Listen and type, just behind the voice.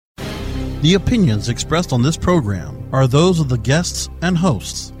The opinions expressed on this program are those of the guests and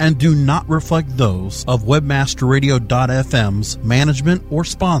hosts and do not reflect those of WebmasterRadio.fm's management or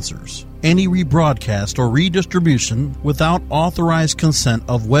sponsors. Any rebroadcast or redistribution without authorized consent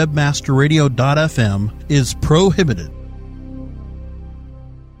of WebmasterRadio.fm is prohibited.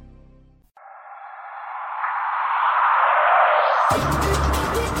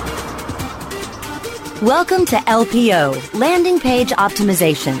 Welcome to LPO, Landing Page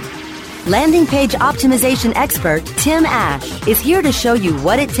Optimization. Landing Page Optimization expert Tim Ash is here to show you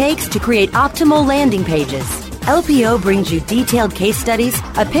what it takes to create optimal landing pages. LPO brings you detailed case studies,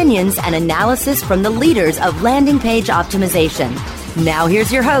 opinions, and analysis from the leaders of landing page optimization. Now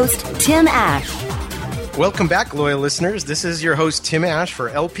here's your host, Tim Ash. Welcome back, loyal listeners. This is your host, Tim Ash,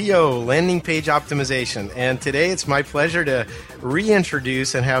 for LPO, Landing Page Optimization. And today it's my pleasure to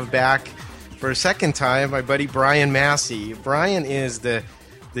reintroduce and have back for a second time my buddy Brian Massey. Brian is the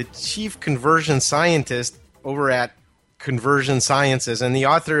chief conversion scientist over at Conversion Sciences and the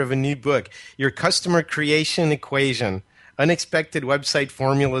author of a new book, Your Customer Creation Equation, Unexpected Website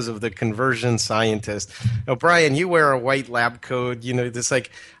Formulas of the Conversion Scientist. Now, Brian, you wear a white lab coat. You know, this I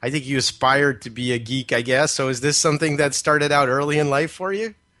think you aspired to be a geek, I guess. So is this something that started out early in life for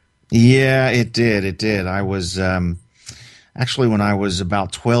you? Yeah, it did. It did. I was... Actually, when I was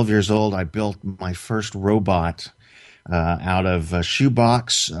about 12 years old, I built my first robot out of a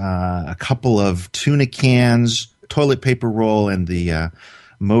shoebox, a couple of tuna cans, toilet paper roll, and the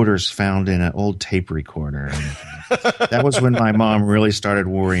motors found in an old tape recorder. And that was when my mom really started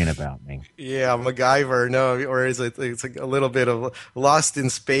worrying about me. Yeah, MacGyver, no, or it's like a little bit of Lost in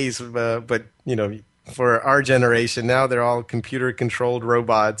Space, but you know, for our generation, now they're all computer-controlled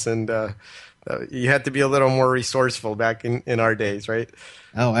robots, and you had to be a little more resourceful back in our days, right?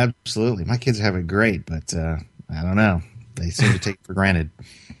 Oh, absolutely. My kids have it great, but I don't know. They seem to take it for granted.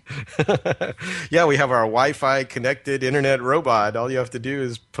 Yeah, we have our Wi-Fi connected internet robot. All you have to do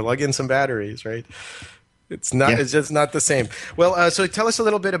is plug in some batteries, right? It's not. Yeah. It's just not the same. Well, so tell us a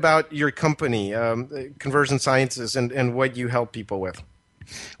little bit about your company, Conversion Sciences, and what you help people with.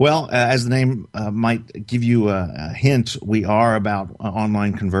 Well, as the name might give you a hint, we are about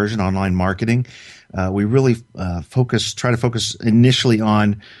online conversion, online marketing. We really try to focus initially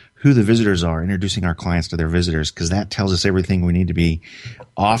on who the visitors are, introducing our clients to their visitors, because that tells us everything we need to be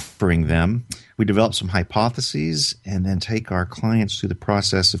offering them. We develop some hypotheses and then take our clients through the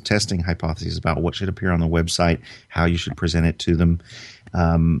process of testing hypotheses about what should appear on the website, how you should present it to them.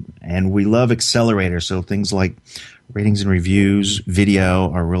 And we love accelerators, so things like ratings and reviews,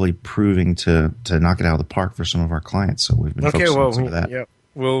 video are really proving to knock it out of the park for some of our clients. So we've been focusing on some of that. Yeah,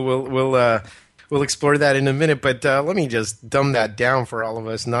 we'll explore that in a minute. But let me just dumb that down for all of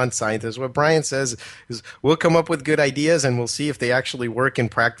us non-scientists. What Brian says is we'll come up with good ideas and we'll see if they actually work in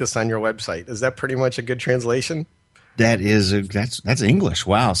practice on your website. Is that pretty much a good translation? That's English.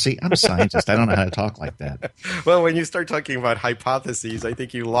 Wow. See, I'm a scientist. I don't know how to talk like that. Well, when you start talking about hypotheses, I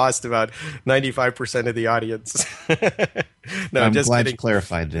think you lost about 95% of the audience. No, I'm just glad kidding. you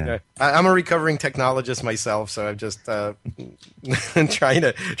clarified that. I'm a recovering technologist myself, so I'm just trying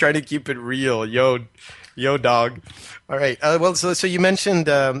to keep it real. Yo, dog. All right. Well, so you mentioned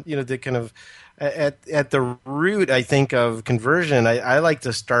the kind of at the root, I think, of conversion. I like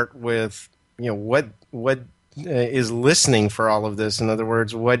to start with what is listening for all of this. In other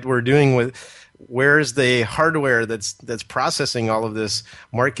words, what we're doing with where's the hardware that's processing all of this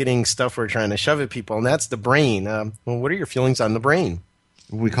marketing stuff we're trying to shove at people, and that's the brain. Well, what are your feelings on the brain?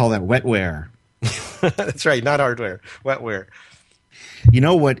 We call that wetware. That's right, not hardware, wetware. You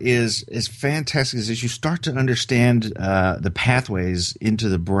know what is fantastic is as you start to understand the pathways into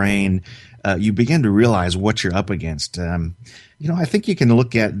the brain, you begin to realize what you're up against. I think you can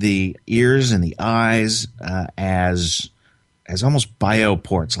look at the ears and the eyes as almost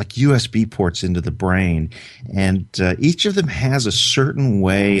bioports, like USB ports into the brain. And each of them has a certain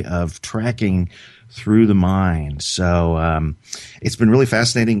way of tracking through the mind. So it's been really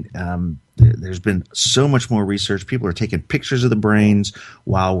fascinating. There's been so much more research. People are taking pictures of the brains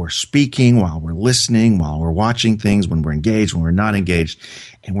while we're speaking, while we're listening, while we're watching things, when we're engaged, when we're not engaged.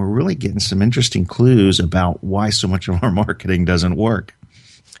 And we're really getting some interesting clues about why so much of our marketing doesn't work.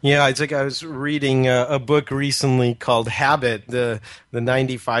 Yeah, I think I was reading a book recently called Habit, the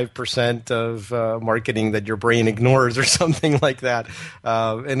 95% of marketing that your brain ignores or something like that.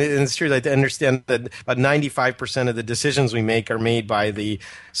 And it's true that I understand that about 95% of the decisions we make are made by the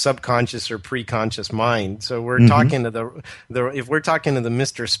subconscious or preconscious mind. So we're talking to if we're talking to the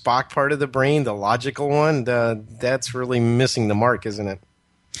Mr. Spock part of the brain, the logical one, that's really missing the mark, isn't it?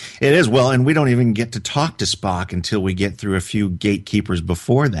 It is. Well, and we don't even get to talk to Spock until we get through a few gatekeepers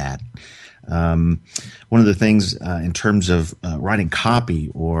before that. One of the things in terms of writing copy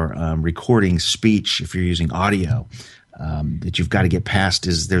or recording speech, if you're using audio, that you've got to get past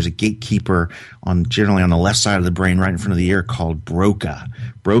is there's a gatekeeper generally on the left side of the brain, right in front of the ear, called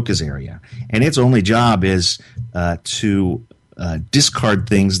Broca's area, and its only job is to discard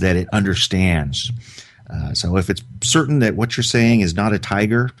things that it understands. So if it's certain that what you're saying is not a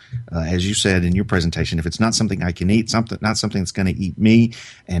tiger, as you said in your presentation, if it's not something I can eat, not something that's going to eat me,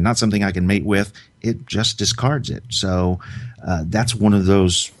 and not something I can mate with, it just discards it. So that's one of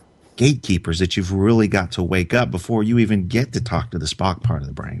those gatekeepers that you've really got to wake up before you even get to talk to the Spock part of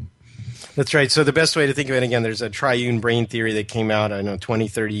the brain. That's right. So the best way to think of it, again, there's a triune brain theory that came out, 20,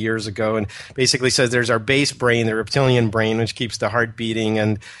 30 years ago, and basically says there's our base brain, the reptilian brain, which keeps the heart beating,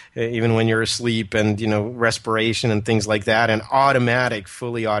 and even when you're asleep, and, respiration and things like that, and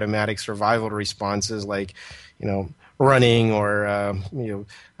fully automatic survival responses like, running or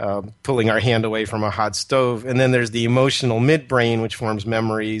pulling our hand away from a hot stove. And then there's the emotional midbrain, which forms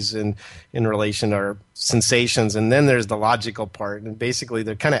memories in relation to our sensations. And then there's the logical part. And basically,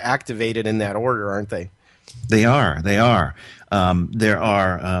 they're kind of activated in that order, aren't they? They are. There are,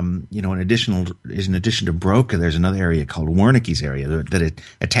 in addition to Broca, there's another area called Wernicke's area that it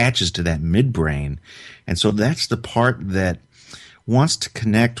attaches to that midbrain. And so that's the part that wants to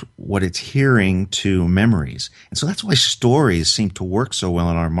connect what it's hearing to memories. And so that's why stories seem to work so well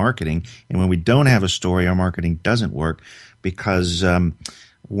in our marketing. And when we don't have a story, our marketing doesn't work because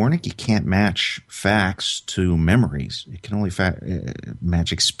Wernicke can't match facts to memories. It can only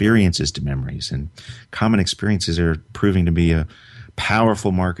match experiences to memories. And common experiences are proving to be a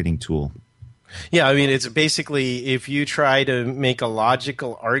powerful marketing tool. Yeah, I mean, it's basically if you try to make a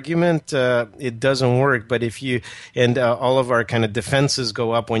logical argument, it doesn't work. But all of our kind of defenses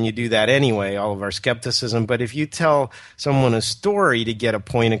go up when you do that anyway, all of our skepticism. But if you tell someone a story to get a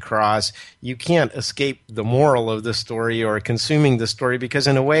point across, you can't escape the moral of the story or consuming the story, because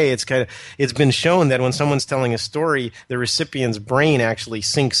in a way it's been shown that when someone's telling a story, the recipient's brain actually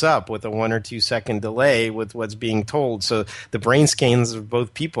syncs up with a 1 or 2 second delay with what's being told. So the brain scans of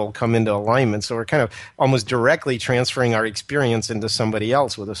both people come into alignment. So we're kind of almost directly transferring our experience into somebody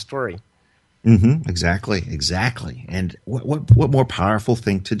else with a story. Mm-hmm. Exactly. And what more powerful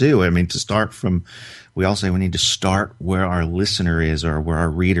thing to do? I mean, we all say we need to start where our listener is, or where our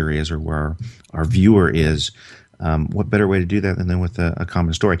reader is, or where our viewer is. What better way to do that than with a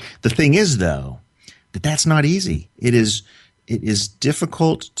common story? The thing is, though, that's not easy. It is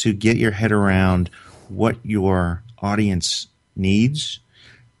difficult to get your head around what your audience needs,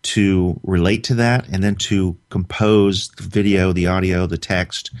 to relate to that, and then to compose the video, the audio, the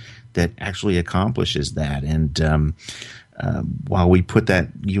text that actually accomplishes that. And while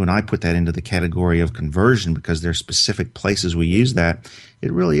you and I put that into the category of conversion because there are specific places we use that,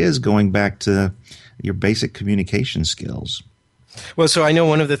 it really is going back to your basic communication skills. Well, so I know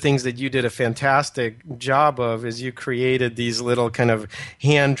one of the things that you did a fantastic job of is you created these little kind of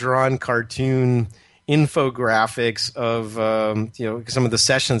hand-drawn cartoon infographics of some of the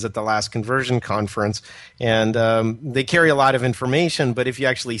sessions at the last conversion conference, and they carry a lot of information, but if you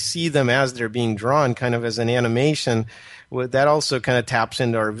actually see them as they're being drawn kind of as an animation, that also kind of taps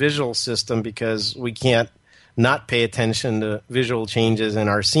into our visual system, because we can't not pay attention to visual changes in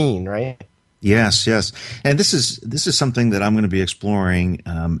our scene, right? Yes. And this is something that I'm going to be exploring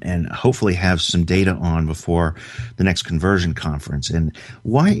and hopefully have some data on before the next conversion conference. And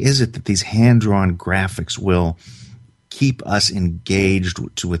why is it that these hand-drawn graphics will keep us engaged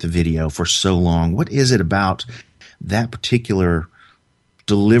with the video for so long? What is it about that particular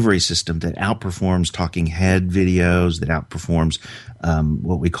delivery system that outperforms talking head videos, that outperforms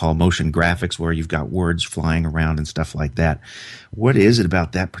what we call motion graphics, where you've got words flying around and stuff like that? What is it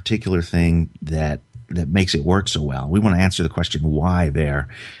about that particular thing that makes it work so well? We want to answer the question why there.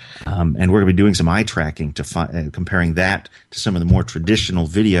 And we're going to be doing some eye tracking to comparing that to some of the more traditional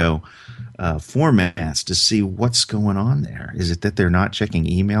video formats to see what's going on there. Is it that they're not checking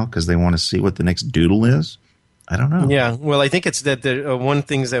email because they want to see what the next doodle is? I don't know. Yeah, well, I think it's that one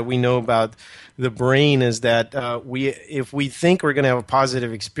thing that we know about the brain is that if we think we're going to have a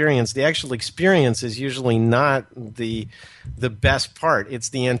positive experience, the actual experience is usually not the best part. It's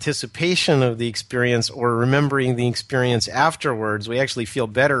the anticipation of the experience or remembering the experience afterwards. We actually feel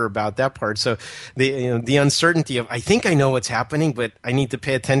better about that part. So the uncertainty of, I think I know what's happening, but I need to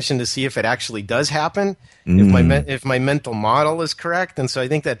pay attention to see if it actually does happen, if my mental model is correct. And so I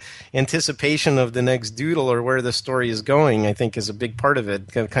think that anticipation of the next doodle or where the story is going, I think, is a big part of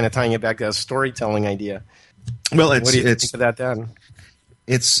it, kind of tying it back to a storytelling idea. Well, what do you think of that, Dan?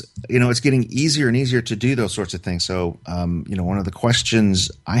 it's getting easier and easier to do those sorts of things. So, one of the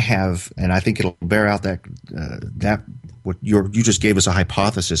questions I have, and I think it'll bear out that what you just gave us a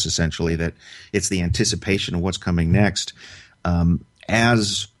hypothesis, essentially, that it's the anticipation of what's coming next.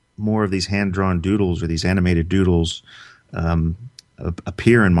 As more of these hand-drawn doodles or these animated doodles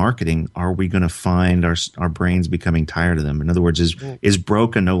appear in marketing, are we going to find our brains becoming tired of them? In other words, is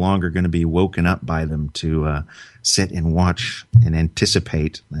Broca no longer going to be woken up by them to sit and watch and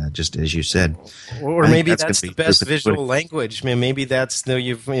anticipate, just as you said? Or maybe that's the best visual language. I mean, maybe that's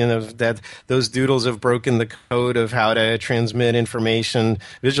that those doodles have broken the code of how to transmit information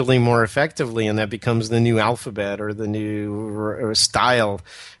visually more effectively, and that becomes the new alphabet or the new style.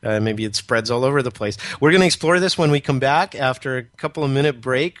 Maybe it spreads all over the place. We're going to explore this when we come back after a couple of minute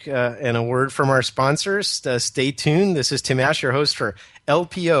break and a word from our sponsors. Stay tuned. This is Tim Ash, your host for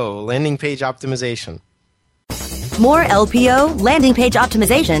LPO, Landing Page Optimization. More LPO, landing page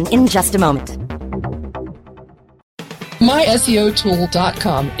optimization, in just a moment.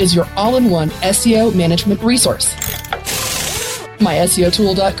 MySEOtool.com is your all-in-one SEO management resource.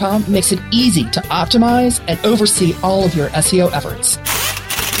 MySEOtool.com makes it easy to optimize and oversee all of your SEO efforts.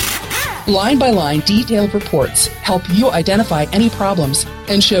 Line-by-line detailed reports help you identify any problems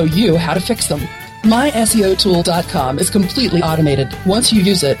and show you how to fix them. MySEOtool.com is completely automated. Once you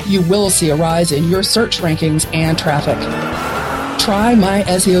use it, you will see a rise in your search rankings and traffic. Try My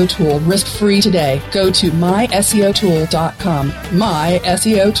SEO Tool risk-free today. Go to MySEOtool.com.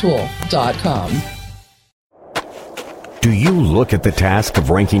 MySEOtool.com. Do you look at the task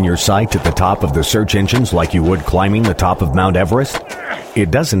of ranking your site at the top of the search engines like you would climbing the top of Mount Everest? It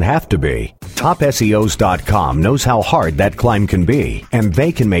doesn't have to be. TopSEOs.com knows how hard that climb can be, and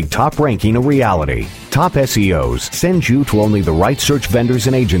they can make top ranking a reality. Top SEOs sends you to only the right search vendors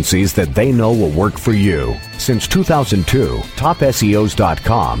and agencies that they know will work for you. Since 2002,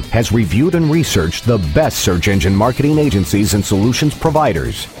 TopSEOs.com has reviewed and researched the best search engine marketing agencies and solutions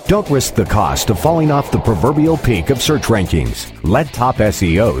providers. Don't risk the cost of falling off the proverbial peak of search rankings. Let Top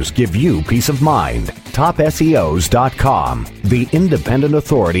SEOs give you peace of mind. TopSEOs.com, the independent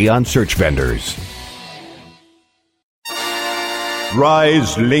authority on search vendors.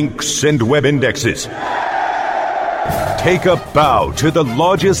 Rise links and web indexes. Take a bow to the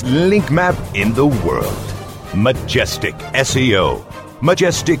largest link map in the world. Majestic SEO.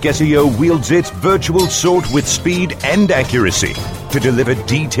 Majestic SEO wields its virtual sword with speed and accuracy to deliver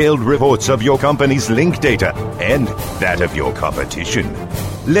detailed reports of your company's link data and that of your competition.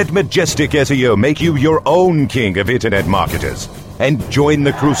 Let Majestic SEO make you your own king of internet marketers and join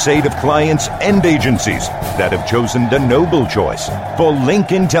the crusade of clients and agencies that have chosen the noble choice for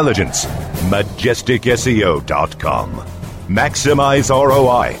link intelligence. MajesticSEO.com. Maximize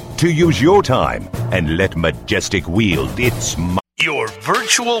ROI to use your time and let Majestic wield its your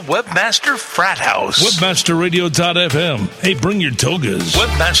virtual webmaster frat house. Webmasterradio.fm. Hey, bring your togas.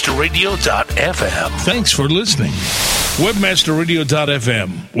 Webmasterradio.fm. Thanks for listening.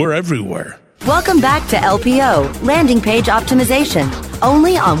 Webmasterradio.fm. We're everywhere. Welcome back to LPO, Landing Page Optimization,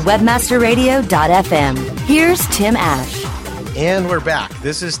 only on webmasterradio.fm. Here's Tim Ash. And we're back.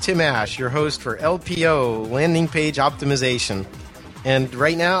 This is Tim Ash, your host for LPO, Landing Page Optimization. And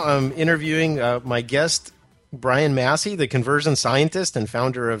right now I'm interviewing my guest, Brian Massey, the conversion scientist and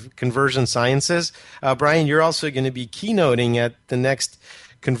founder of Conversion Sciences. Brian, you're also going to be keynoting at the next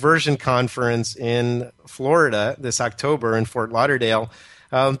conversion conference in Florida this October in Fort Lauderdale.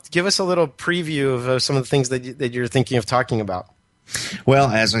 Give us a little preview of some of the things that you're thinking of talking about. Well,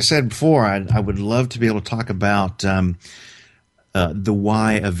 as I said before, I would love to be able to talk about the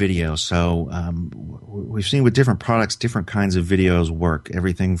why of video. So we've seen with different products, different kinds of videos work.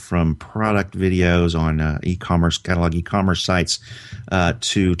 Everything from product videos on e-commerce, catalog e-commerce sites,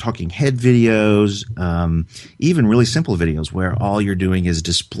 to talking head videos, even really simple videos where all you're doing is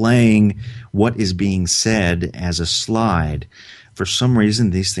displaying what is being said as a slide. For some reason,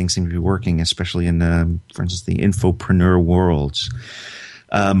 these things seem to be working, especially in, for instance, the infopreneur worlds.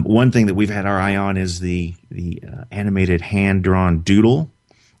 One thing that we've had our eye on is the animated hand-drawn doodle.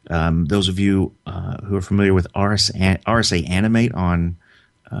 Those of you who are familiar with RSA Animate on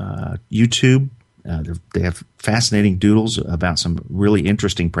YouTube, they have fascinating doodles about some really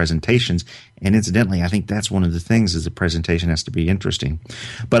interesting presentations. And incidentally, I think that's one of the things is the presentation has to be interesting.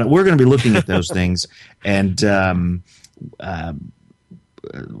 But we're going to be looking at those things, and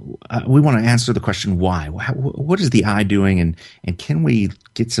we want to answer the question why. What is the eye doing, and can we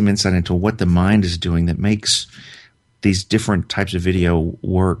get some insight into what the mind is doing that makes these different types of video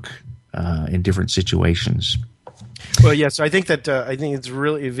work in different situations? Well, yes, I think that I think it's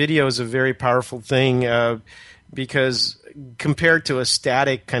really, video is a very powerful thing. because compared to a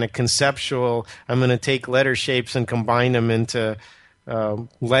static kind of conceptual, I'm going to take letter shapes and combine them into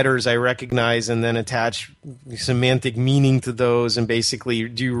letters I recognize and then attach semantic meaning to those and basically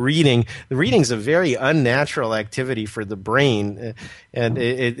do reading. The reading is a very unnatural activity for the brain, and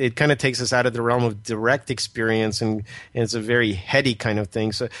it kind of takes us out of the realm of direct experience, and it's a very heady kind of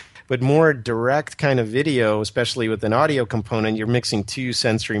thing. So, but more direct kind of video, especially with an audio component, you're mixing two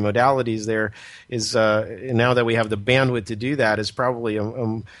sensory modalities there, is now that we have the bandwidth to do that, is probably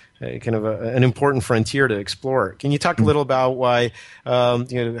kind of an important frontier to explore. Can you talk a little about why,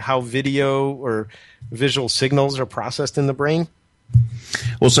 how video or visual signals are processed in the brain?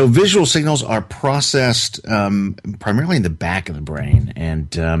 Well, so visual signals are processed primarily in the back of the brain,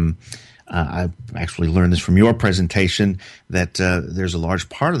 and I actually learned this from your presentation, that there's a large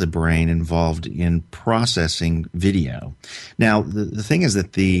part of the brain involved in processing video. Now, the thing is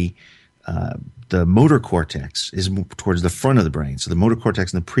that the motor cortex is towards the front of the brain, so the motor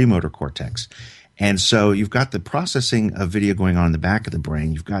cortex and the premotor cortex. And so you've got the processing of video going on in the back of the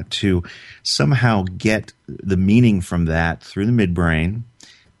brain. You've got to somehow get the meaning from that through the midbrain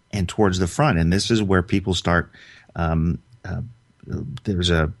and towards the front. And this is where people start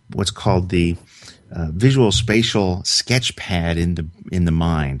there's what's called the visual spatial sketch pad in the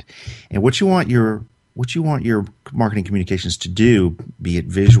mind. And what you want your marketing communications to do, be it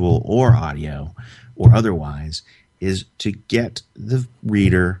visual or audio or otherwise, is to get the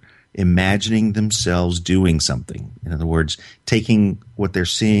reader imagining themselves doing something. In other words, taking what they're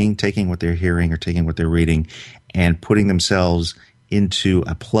seeing, taking what they're hearing, or taking what they're reading, and putting themselves into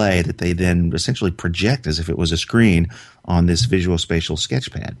a play that they then essentially project as if it was a screen on this visual spatial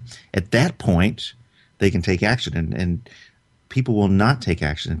sketchpad. At that point, they can take action, and people will not take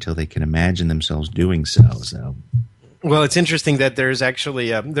action until they can imagine themselves doing so. Well, it's interesting that there's actually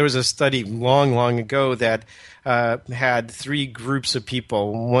there was a study long ago that had three groups of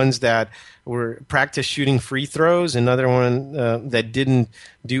people. Ones that were practice shooting free throws, another one that didn't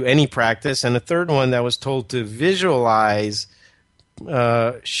do any practice, and a third one that was told to visualize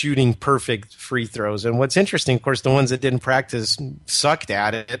shooting perfect free throws. And what's interesting, of course, the ones that didn't practice sucked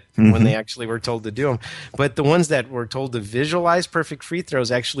at it when they actually were told to do them. But the ones that were told to visualize perfect free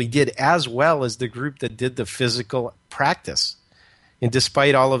throws actually did as well as the group that did the physical practice. And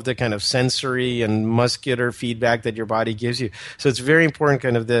despite all of the kind of sensory and muscular feedback that your body gives you. So it's very important,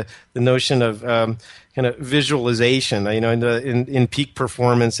 kind of the notion of kind of visualization. In peak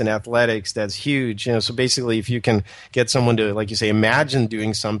performance in athletics, that's huge. So basically, if you can get someone to, like you say, imagine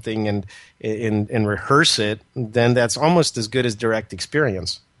doing something and rehearse it, then that's almost as good as direct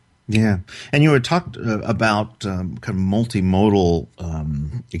experience. Yeah, and you had talked about kind of multimodal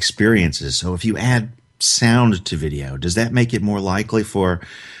experiences. So if you add sound to video, does that make it more likely for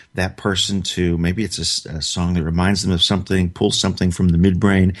that person to, maybe it's a song that reminds them of something, pull something from the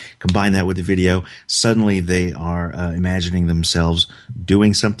midbrain, combine that with the video, suddenly they are imagining themselves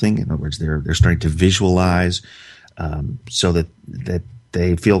doing something? In other words, they're starting to visualize, so that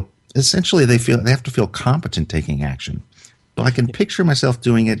they feel, essentially they have to feel competent taking action. But I can picture myself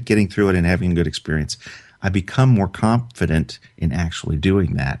doing it, getting through it, and having a good experience. I become more confident in actually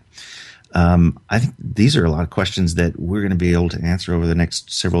doing that. I think these are a lot of questions that we're going to be able to answer over the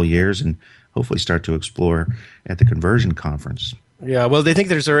next several years and hopefully start to explore at the Conversion Conference. Yeah, well, they think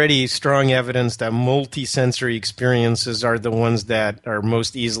there's already strong evidence that multi-sensory experiences are the ones that are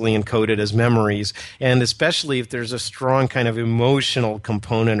most easily encoded as memories, and especially if there's a strong kind of emotional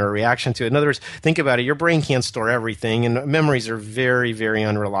component or reaction to it. In other words, think about it. Your brain can't store everything, and memories are very, very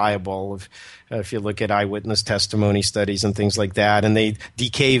unreliable. If you look at eyewitness testimony studies and things like that, and they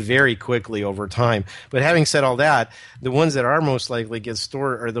decay very quickly over time. But having said all that, the ones that are most likely get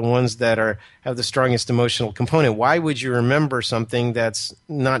stored are the ones that have the strongest emotional component. Why would you remember something that's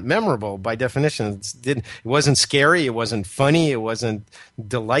not memorable by definition? It wasn't scary, it wasn't funny, it wasn't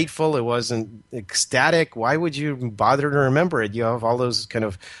delightful, it wasn't ecstatic. Why would you bother to remember it? You have all those kind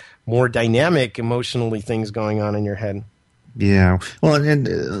of more dynamic emotionally things going on in your head. Yeah. Well, and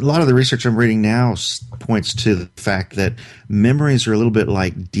a lot of the research I'm reading now points to the fact that memories are a little bit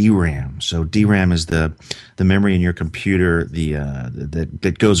like DRAM. So DRAM is the memory in your computer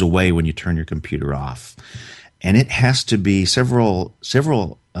that goes away when you turn your computer off. And it has to be several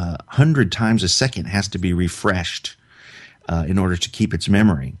hundred times a second has to be refreshed in order to keep its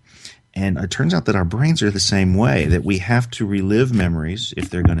memory. And it turns out that our brains are the same way, that we have to relive memories if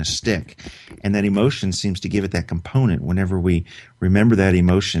they're going to stick. And that emotion seems to give it that component. Whenever we remember that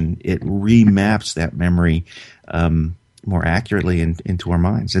emotion, it remaps that memory more accurately into our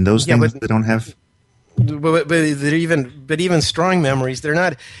minds. And those things that don't have... But even strong memories, they're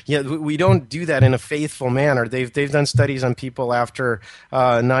not. We don't do that in a faithful manner. They've done studies on people after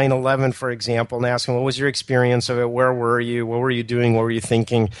 9/11, for example, and asking, what was your experience of it? Where were you? What were you doing? What were you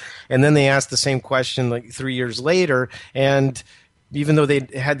thinking? And then they asked the same question like 3 years later, and even though they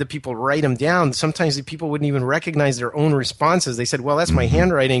had the people write them down, sometimes the people wouldn't even recognize their own responses. They said, well, that's my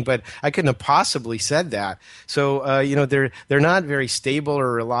handwriting, but I couldn't have possibly said that. So, they're not very stable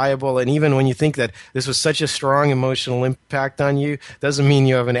or reliable. And even when you think that this was such a strong emotional impact on you, doesn't mean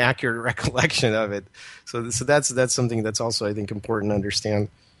you have an accurate recollection of it. So that's something that's also, I think, important to understand.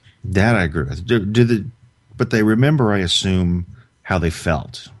 That I agree with. But they remember, I assume, how they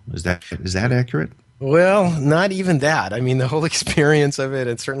felt. Is that accurate? Well, not even that. I mean, the whole experience of it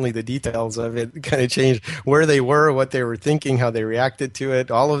and certainly the details of it kind of changed where they were, what they were thinking, how they reacted to it.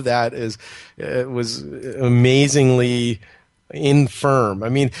 All of that was amazingly infirm. I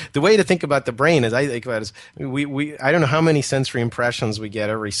mean, the way to think about the brain, as I think about it, is I don't know how many sensory impressions we get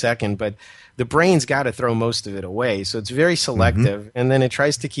every second, but the brain's got to throw most of it away. So it's very selective, and then it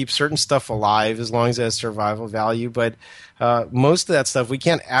tries to keep certain stuff alive as long as it has survival value. But most of that stuff, we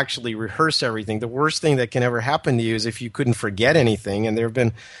can't actually rehearse everything. The worst thing that can ever happen to you is if you couldn't forget anything. And there have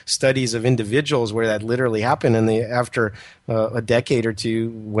been studies of individuals where that literally happened, and they, after a decade or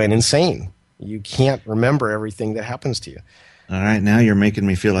two, went insane. You can't remember everything that happens to you. All right, now you're making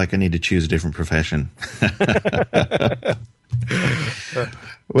me feel like I need to choose a different profession.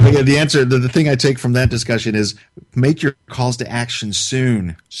 Well, yeah, the answer, the thing I take from that discussion is make your calls to action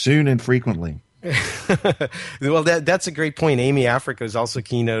soon and frequently. Well, that's a great point. Amy Africa is also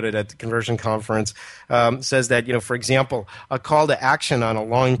keynoted at the Conversion Conference, says that, for example, a call to action on a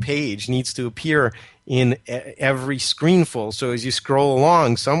long page needs to appear in every screenful. So as you scroll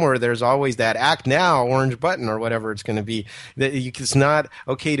along, somewhere there's always that act now orange button or whatever it's going to be. It's not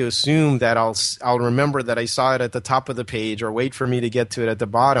okay to assume that I'll remember that I saw it at the top of the page or wait for me to get to it at the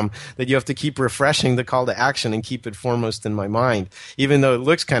bottom, that you have to keep refreshing the call to action and keep it foremost in my mind, even though it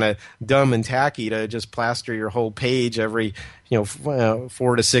looks kind of dumb and tacky to just plaster your whole page every 4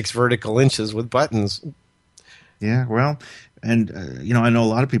 to 6 vertical inches with buttons. Yeah, well, and, I know a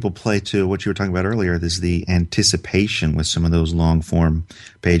lot of people play to what you were talking about earlier. There's the anticipation with some of those long-form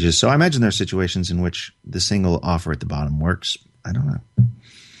pages. So I imagine there are situations in which the single offer at the bottom works. I don't know.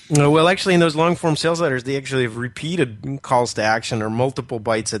 Well, actually, in those long-form sales letters, they actually have repeated calls to action or multiple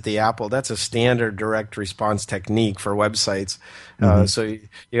bites at the apple. That's a standard direct response technique for websites. So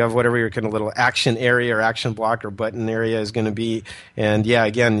you have whatever your kind of little action area or action block or button area is going to be. And, yeah,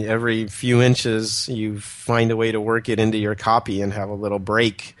 again, every few inches, you find a way to work it into your copy and have a little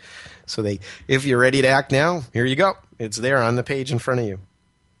break. So if you're ready to act now, here you go. It's there on the page in front of you.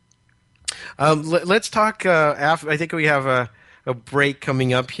 Let's talk after. I think we have a break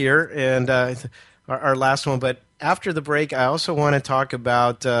coming up here, and our last one. But after the break, I also want to talk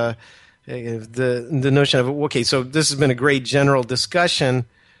about the notion of, okay, so this has been a great general discussion.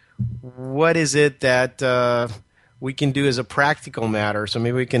 What is it that we can do as a practical matter? So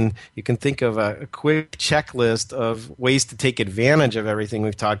maybe you can think of a quick checklist of ways to take advantage of everything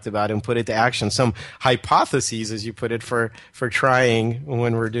we've talked about and put it to action. Some hypotheses, as you put it, for trying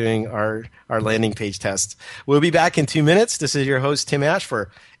when we're doing our landing page tests. We'll be back in 2 minutes. This is your host, Tim Ash, for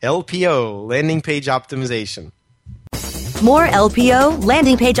LPO, Landing Page Optimization. More LPO,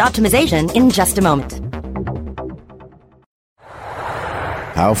 Landing Page Optimization, in just a moment.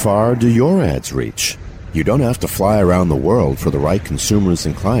 How far do your ads reach? You don't have to fly around the world for the right consumers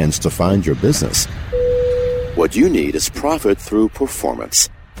and clients to find your business. What you need is profit through performance.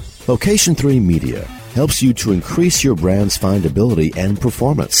 Location 3 Media helps you to increase your brand's findability and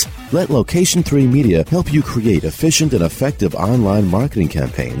performance. Let Location 3 Media help you create efficient and effective online marketing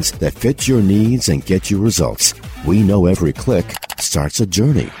campaigns that fit your needs and get you results. We know every click starts a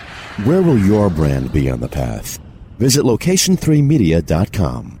journey. Where will your brand be on the path? Visit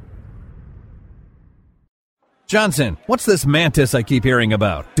location3media.com. Johnson, what's this Mantis I keep hearing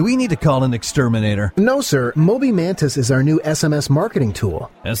about? Do we need to call an exterminator? No, sir. Moby Mantis is our new SMS marketing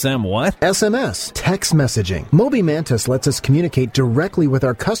tool. SM what? SMS, text messaging. Moby Mantis lets us communicate directly with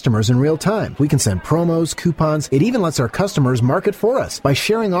our customers in real time. We can send promos, coupons. It even lets our customers market for us by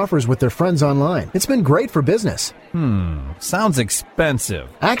sharing offers with their friends online. It's been great for business. Sounds expensive.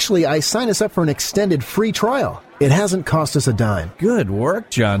 Actually, I signed us up for an extended free trial. It hasn't cost us a dime. Good work,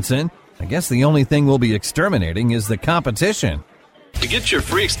 Johnson. I guess the only thing we'll be exterminating is the competition. To get your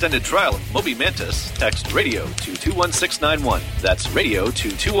free extended trial of Moby Mantis, text radio to 21691. That's radio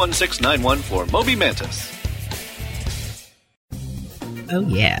to 21691 for Moby Mantis. Oh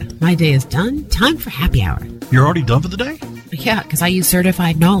yeah, my day is done. Time for happy hour. You're already done for the day? Yeah, because I use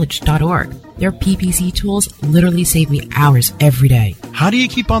CertifiedKnowledge.org. Their PPC tools literally save me hours every day. How do you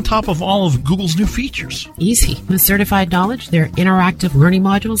keep on top of all of Google's new features? Easy. With Certified Knowledge, their interactive learning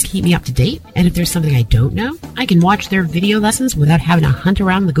modules keep me up to date. And if there's something I don't know, I can watch their video lessons without having to hunt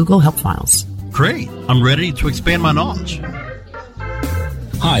around the Google Help files. Great. I'm ready to expand my knowledge.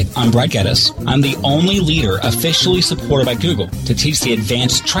 Hi, I'm Brett Geddes. I'm the only leader officially supported by Google to teach the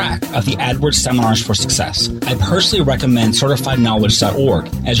advanced track of the AdWords Seminars for Success. I personally recommend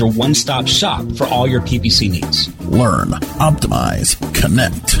CertifiedKnowledge.org as your one-stop shop for all your PPC needs. Learn, optimize,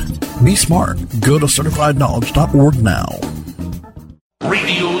 connect. Be smart. Go to CertifiedKnowledge.org now.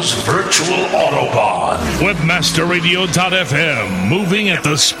 Radio's virtual Autobahn. Webmasterradio.fm. Moving at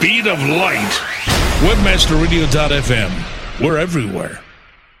the speed of light. Webmasterradio.fm. We're everywhere.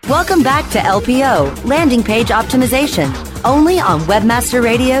 Welcome back to LPO, Landing Page Optimization, only on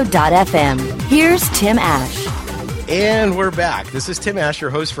WebmasterRadio.fm. Here's Tim Ash. And we're back. This is Tim Ash, your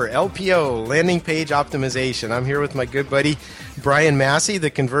host for LPO, Landing Page Optimization. I'm here with my good buddy, Brian Massey,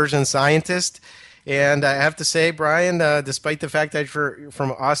 the conversion scientist. And I have to say, Brian, despite the fact that you're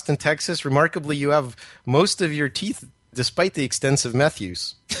from Austin, Texas, remarkably, you have most of your teeth despite the extensive meth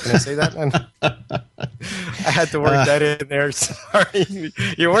use. Can I say that? I had to work that in there. Sorry,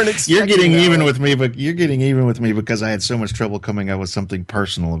 you weren't expecting. You're getting even with me, but you're getting even with me because I had so much trouble coming up with something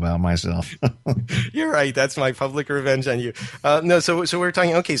personal about myself. You're right. That's my public revenge on you. So we're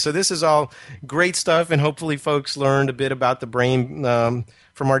talking. Okay, so this is all great stuff, and hopefully, folks learned a bit about the brain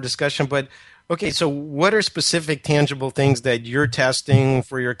from our discussion. But okay, so what are specific, tangible things that you're testing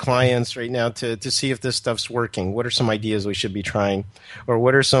for your clients right now to see if this stuff's working? What are some ideas we should be trying? Or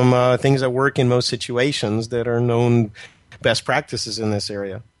what are some things that work in most situations that are known best practices in this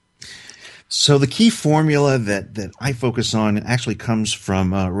area? So the key formula that I focus on actually comes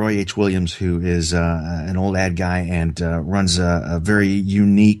from Roy H. Williams, who is an old ad guy and runs a very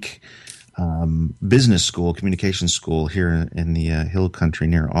unique business school, communication school here in the Hill Country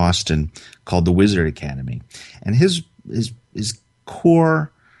near Austin called the Wizard Academy. And his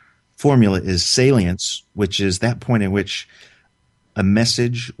core formula is salience, which is that point at which a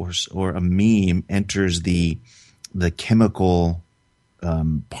message or a meme enters the chemical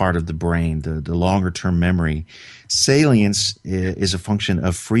part of the brain, the longer term memory. Salience is a function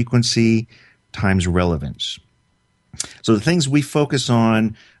of frequency times relevance. So the things we focus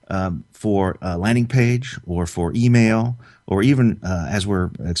on for a landing page or for email or even as we're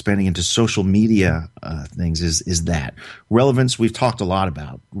expanding into social media things is that. Relevance we've talked a lot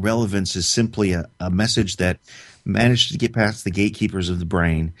about. Relevance is simply a message that managed to get past the gatekeepers of the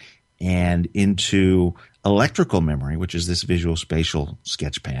brain and into electrical memory, which is this visual spatial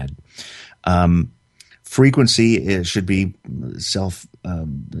sketchpad. Frequency should be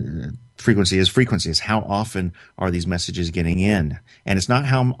frequency is how often are these messages getting in, and it's not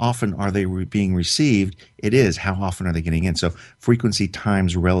how often are they being received, it is how often are they getting in. So frequency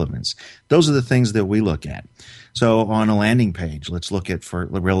times relevance, those are the things that we look at. So on a landing page, let's look at for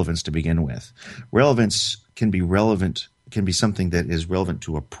relevance to begin with. Relevance can be something that is relevant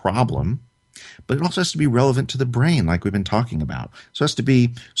to a problem, but it also has to be relevant to the brain, like we've been talking about. So it has to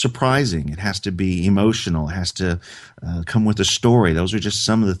be surprising. It has to be emotional. It has to come with a story. Those are just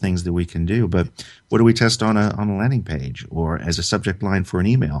some of the things that we can do. But what do we test on a landing page or as a subject line for an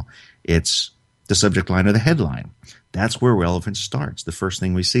email? It's the subject line or the headline. That's where relevance starts. The first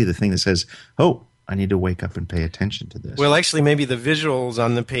thing we see, the thing that says, oh, I need to wake up and pay attention to this. Well, actually, maybe the visuals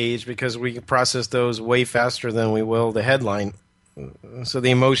on the page, because we can process those way faster than we will the headline. So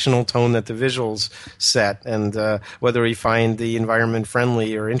the emotional tone that the visuals set, and whether we find the environment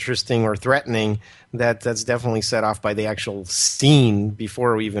friendly or interesting or threatening, that's definitely set off by the actual scene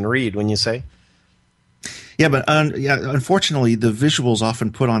before we even read, wouldn't you say? Yeah, but unfortunately, the visuals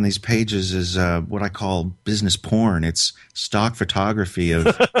often put on these pages is what I call business porn. It's stock photography of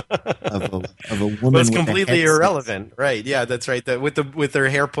a woman. Well, it's completely irrelevant, right? Yeah, that's right. With their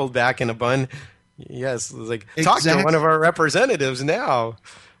hair pulled back in a bun. Yes, it's like, talk to one of our representatives now.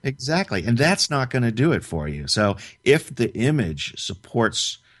 Exactly, and that's not going to do it for you. So if the image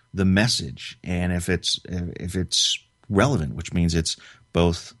supports the message, and if it's relevant, which means it's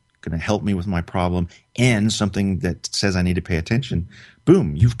both going to help me with my problem and something that says I need to pay attention,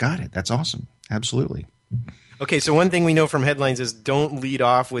 boom, you've got it. That's awesome. Absolutely. Okay, so one thing we know from headlines is don't lead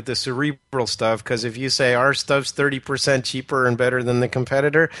off with the cerebral stuff, because if you say our stuff's 30% cheaper and better than the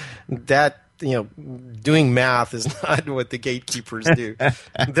competitor, that doing math is not what the gatekeepers do.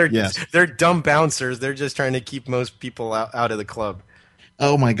 They're dumb bouncers. They're just trying to keep most people out of the club.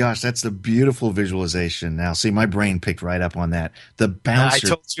 Oh my gosh, that's the beautiful visualization. Now, see, my brain picked right up on that. The bouncer. I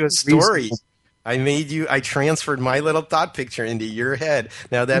told you a story. I transferred my little thought picture into your head.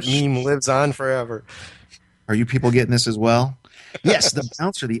 Now that meme lives on forever. Are you people getting this as well? Yes, the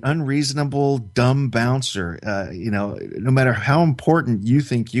bouncer, the unreasonable, dumb bouncer. No matter how important you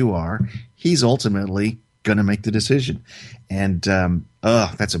think you are, he's ultimately going to make the decision. And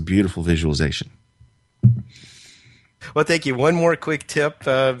that's a beautiful visualization. Well, thank you. One more quick tip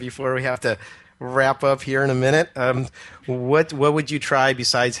before we have to wrap up here in a minute. What would you try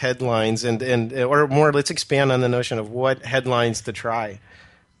besides headlines, or more? Let's expand on the notion of what headlines to try.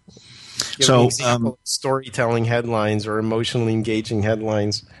 Give an example of storytelling headlines or emotionally engaging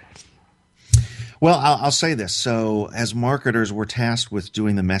headlines. Well, I'll say this. So as marketers, we're tasked with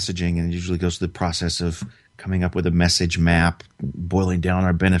doing the messaging, and it usually goes through the process of coming up with a message map, boiling down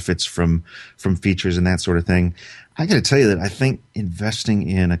our benefits from features and that sort of thing. I got to tell you that I think investing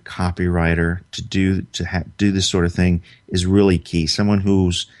in a copywriter to do this sort of thing is really key. Someone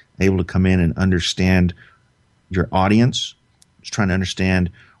who's able to come in and understand your audience, who's trying to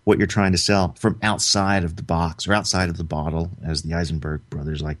understand what you're trying to sell from outside of the box or outside of the bottle, as the Eisenberg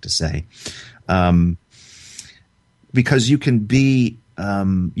brothers like to say. Because you could be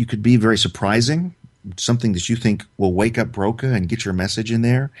very surprising, something that you think will wake up Broca and get your message in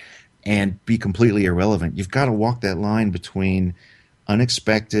there and be completely irrelevant. You've got to walk that line between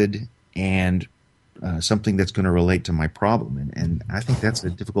unexpected and something that's going to relate to my problem. And I think that's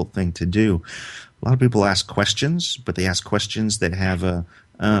a difficult thing to do. A lot of people ask questions, but they ask questions that have a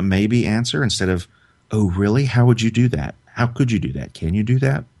maybe answer instead of, oh, really? How would you do that? How could you do that? Can you do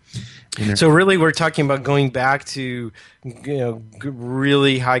that? So really, we're talking about going back to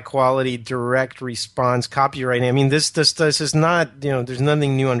really high quality direct response copywriting. I mean, this is not, there's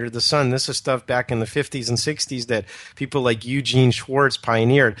nothing new under the sun. This is stuff back in the 50s and 60s that people like Eugene Schwartz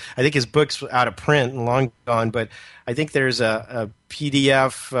pioneered. I think his book's out of print and long gone, but I think there's a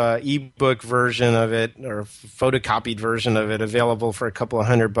PDF ebook version of it, or a photocopied version of it, available for a couple of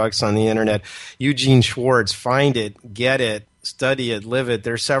 $100 on the internet. Eugene Schwartz, find it, get it, study it, live it.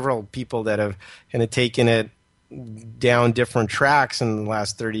 There's several people that have kind of taken it down different tracks in the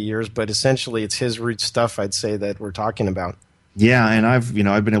last 30 years, but essentially it's his root stuff, I'd say, that we're talking about. Yeah, and I've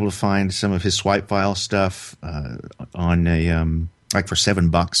been able to find some of his swipe file stuff on a like for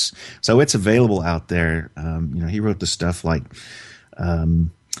 $7. So it's available out there. He wrote the stuff like,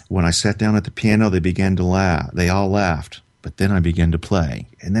 when I sat down at the piano, they began to laugh. They all laughed, but then I began to play.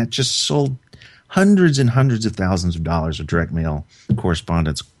 And that just sold hundreds and hundreds of thousands of dollars of direct mail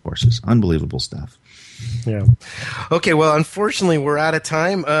correspondence courses. Unbelievable stuff. Yeah. Okay, well, unfortunately, we're out of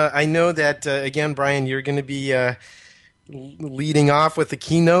time. I know that, again, Brian, you're going to be leading off with the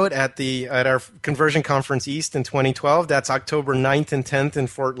keynote at our Conversion Conference East in 2012. That's October 9th and 10th in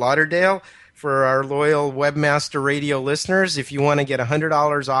Fort Lauderdale. For our loyal Webmaster Radio listeners, if you want to get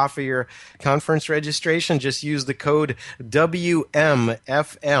 $100 off of your conference registration, just use the code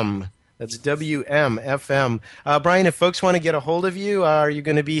WMFM. That's WMFM. Brian, if folks want to get a hold of you, are you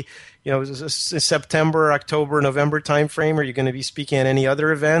going to be, September, October, November timeframe? Are you going to be speaking at any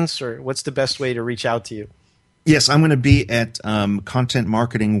other events, or what's the best way to reach out to you? Yes, I'm going to be at Content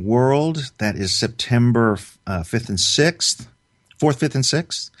Marketing World. That is September 4th, 5th, and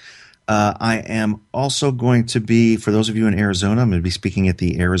 6th. I am also going to be, for those of you in Arizona, I'm going to be speaking at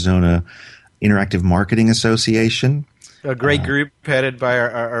the Arizona Interactive Marketing Association. A great group headed by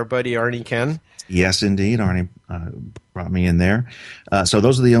our buddy Arnie Ken. Yes, indeed. Arnie brought me in there. So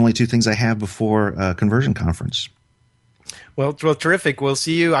those are the only two things I have before Conversion Conference. Well, terrific. We'll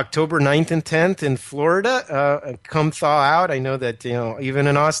see you October 9th and 10th in Florida. Come thaw out. I know that, even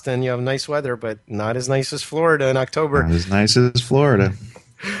in Austin, you have nice weather, but not as nice as Florida in October. Not as nice as Florida.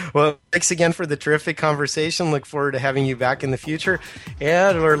 Well, thanks again for the terrific conversation. Look forward to having you back in the future.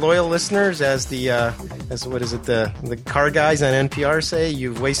 And our loyal listeners, as the car guys on NPR say,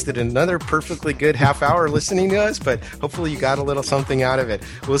 you've wasted another perfectly good half hour listening to us, but hopefully you got a little something out of it.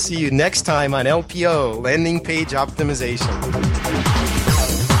 We'll see you next time on LPO, Landing Page Optimization.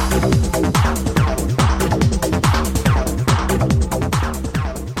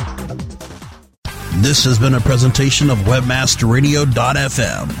 This has been a presentation of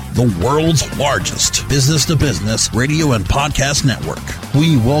WebmasterRadio.fm, the world's largest business-to-business radio and podcast network.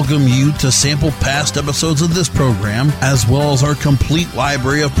 We welcome you to sample past episodes of this program, as well as our complete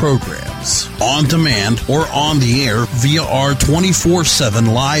library of programs, on demand or on the air via our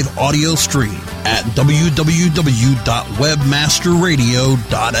 24/7 live audio stream at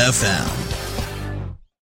www.webmasterradio.fm.